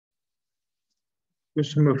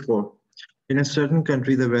Question number 4. In a certain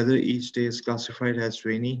country, the weather each day is classified as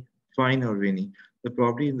rainy, fine, or rainy. The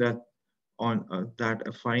probability that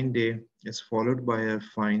a fine day is followed by a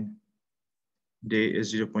fine day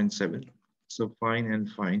is 0.7. So fine and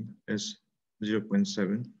fine is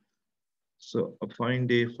 0.7. So a fine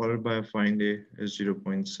day followed by a fine day is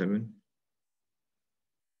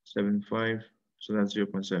 0.775. So that's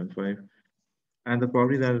 0.75. And the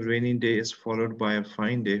probability that a rainy day is followed by a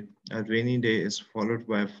rainy day is followed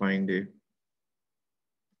by a fine day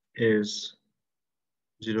is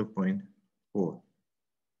 0.4.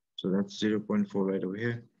 So that's 0.4 right over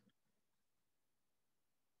here.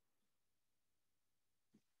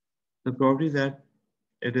 The probability that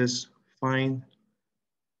it is fine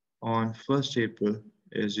on 1st April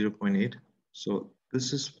is 0.8. So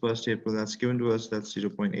this is 1st April that's given to us, that's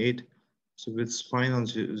 0.8. So it's fine on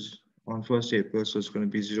 1st April, so it's going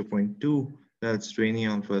to be 0.2, that's rainy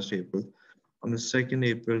on 1st April. On the 2nd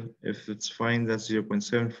April, if it's fine, that's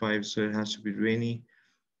 0.75, so it has to be rainy.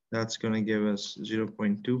 That's going to give us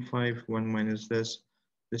 0.25, 1 minus this.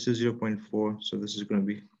 This is 0.4, so this is going to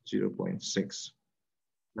be 0.6.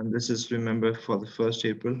 And this is, remember, for the 1st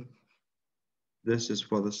April. This is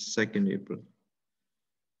for the 2nd April.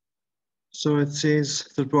 So it says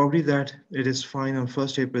the probability that it is fine on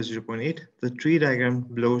 1st April is 0.8. The tree diagram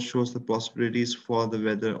below shows the possibilities for the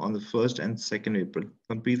weather on the 1st and 2nd April.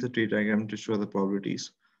 Complete the tree diagram to show the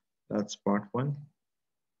probabilities. That's part 1.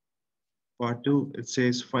 Part 2, it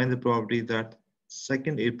says find the probability that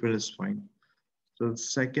 2nd April is fine. So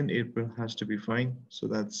 2nd April has to be fine. So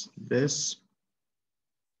that's this,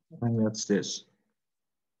 and that's this.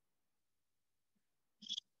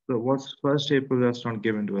 So what's 1st April, that's not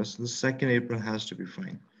given to us. The 2nd April has to be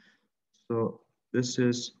fine. So this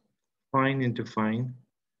is fine into fine,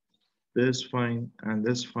 this fine, and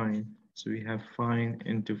this fine. So we have fine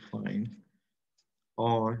into fine,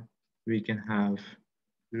 or we can have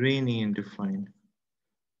rainy into fine,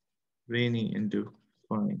 rainy into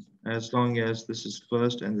fine. As long as this is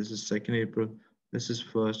 1st and this is 2nd April, this is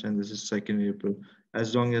 1st and this is 2nd April,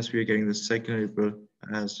 as long as we are getting the 2nd April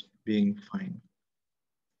as being fine,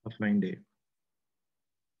 a fine day.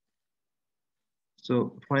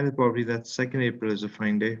 So find the probability that 2nd April is a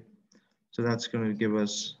fine day. So that's going to give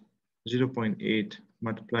us 0.8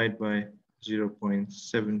 multiplied by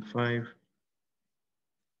 0.75,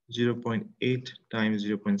 0.8 times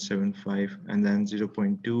 0.75, and then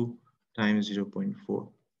 0.2 times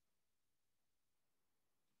 0.4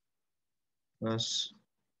 plus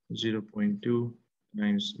 0.2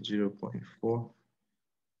 times 0.4,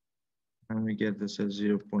 and we get this as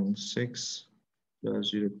 0.6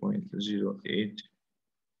 plus 0.08,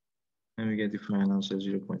 and we get the final answer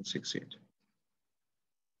 0.68.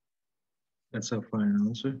 That's our final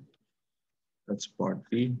answer. That's part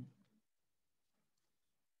B.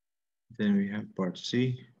 Then we have part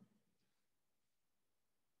C.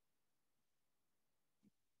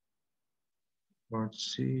 Part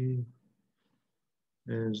C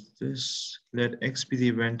is this. Let X be the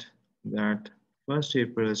event that 1st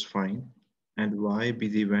April is fine and Y be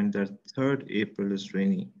the event that 3rd April is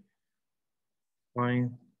rainy.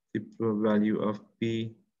 Find the value of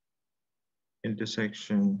P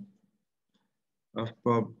intersection of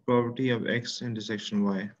probability of X intersection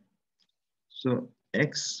Y. So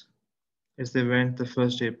X is the event the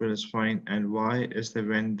 1st April is fine and Y is the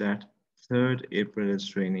event that 3rd April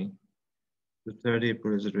is rainy. The 3rd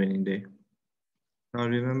April is a rainy day. Now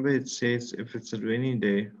remember, it says if it's a rainy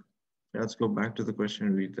day, let's go back to the question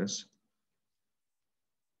and read this.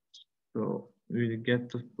 So we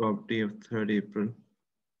get the probability of 3rd April.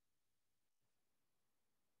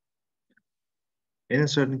 In a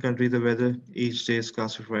certain country, the weather each day is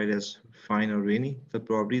classified as fine or rainy. The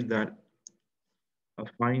probability that a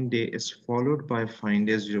fine day is followed by a fine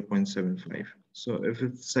day is 0.75. So if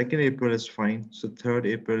it's 2nd April is fine, so 3rd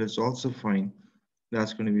April is also fine.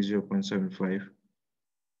 That's going to be 0.75.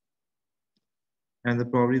 And the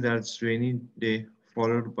probability that it's rainy day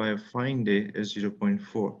followed by a fine day is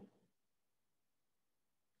 0.4.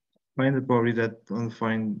 Find the probability that on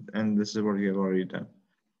fine, and this is what we have already done.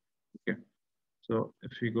 Okay, so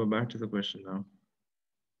if we go back to the question now.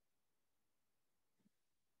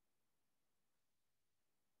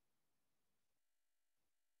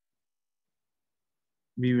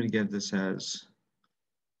 We will get this as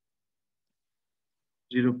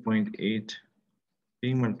 0.8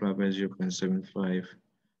 being multiplied by 0.75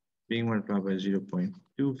 being multiplied by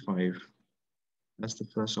 0.25. That's the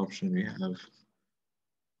first option we have.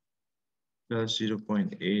 Plus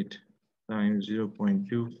 0.8 times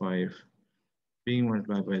 0.25 being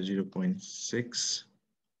multiplied by 0.6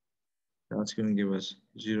 That's going to give us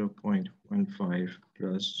 0.15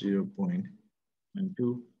 plus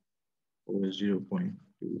 0.12 over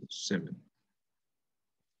 0.27.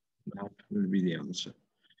 That will be the answer.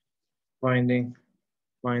 Finding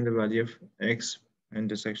Find the value of x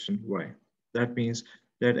intersection y. That means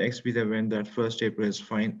let x be the event that 1st April is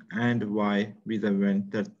fine and y be the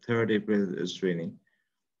event that 3rd April is raining.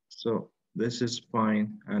 So this is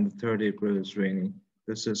fine and the 3rd April is raining.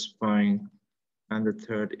 This is fine and the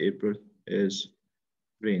 3rd April is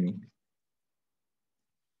raining.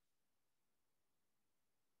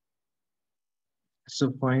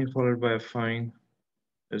 So fine followed by a fine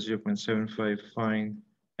is 0.75, fine,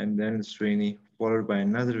 and then it's rainy, followed by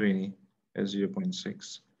another rainy is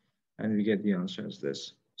 0.6. And we get the answer as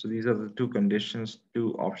this. So these are the two conditions,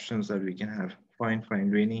 two options that we can have: fine, fine,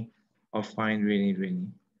 rainy, or fine, rainy, rainy.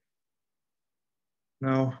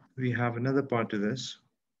 Now we have another part to this,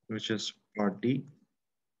 which is part D.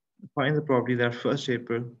 Find the property that 1st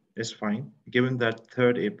April is fine, given that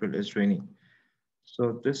 3rd April is rainy.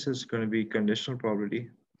 So this is going to be conditional probability.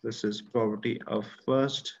 This is probability of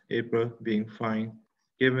 1st April being fine,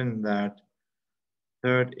 given that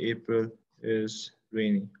 3rd April is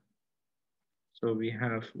rainy. So we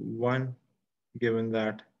have 1 given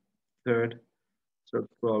that 3rd. So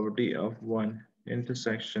probability of 1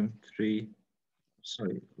 intersection 3,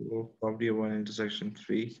 sorry, probability of 1 intersection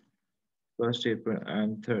 3, 1st April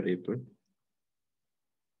and 3rd April.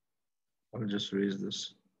 I'll just erase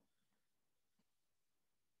this.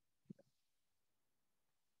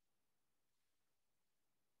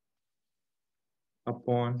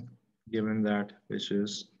 Upon given that, which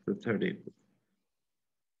is the 3rd April.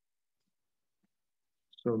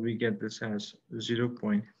 So we get this as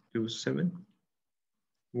 0.27,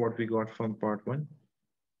 what we got from part 1,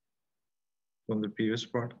 from the previous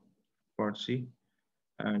part, part C,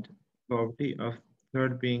 and probability of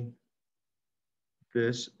 3rd being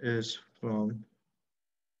this is from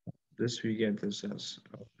this, we get this as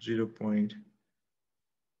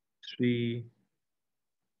 0.3,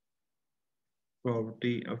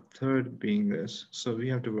 probability of 3rd being this. So we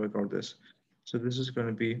have to work out this. So this is going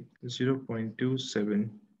to be 0.27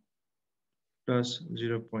 plus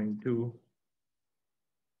 0.2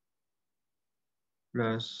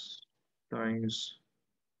 plus times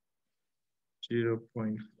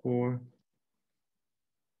 0.4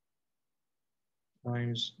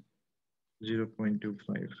 times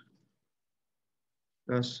 0.25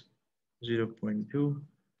 plus 0.2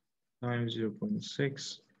 times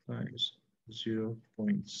 0.6 times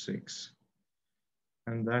 0.6,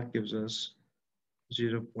 and that gives us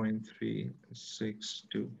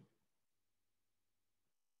 0.362.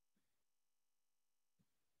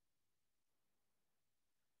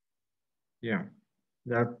 Yeah,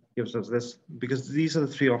 that gives us this, because these are the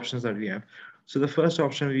three options that we have. So the first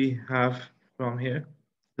option we have from here,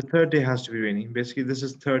 the 3rd day has to be rainy. Basically, this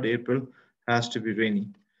is 3rd April has to be rainy.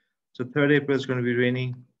 So 3rd April is going to be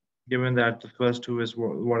rainy, given that the first two is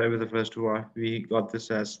whatever the first two are. We got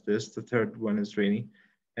this as this, the 3rd one is rainy.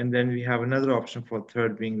 And then we have another option for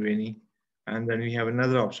 3rd being rainy. And then we have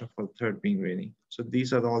another option for 3rd being rainy. So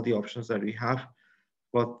these are all the options that we have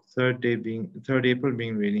for 3rd April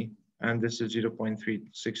being rainy, and this is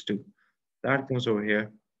 0.362. That comes over here,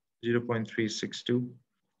 0.362.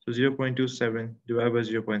 So 0.27 divided by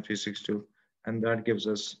 0.362, and that gives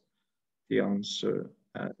us the answer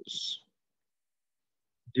as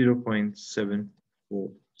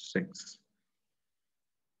 0.746.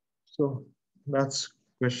 So that's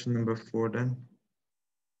question number 4 done.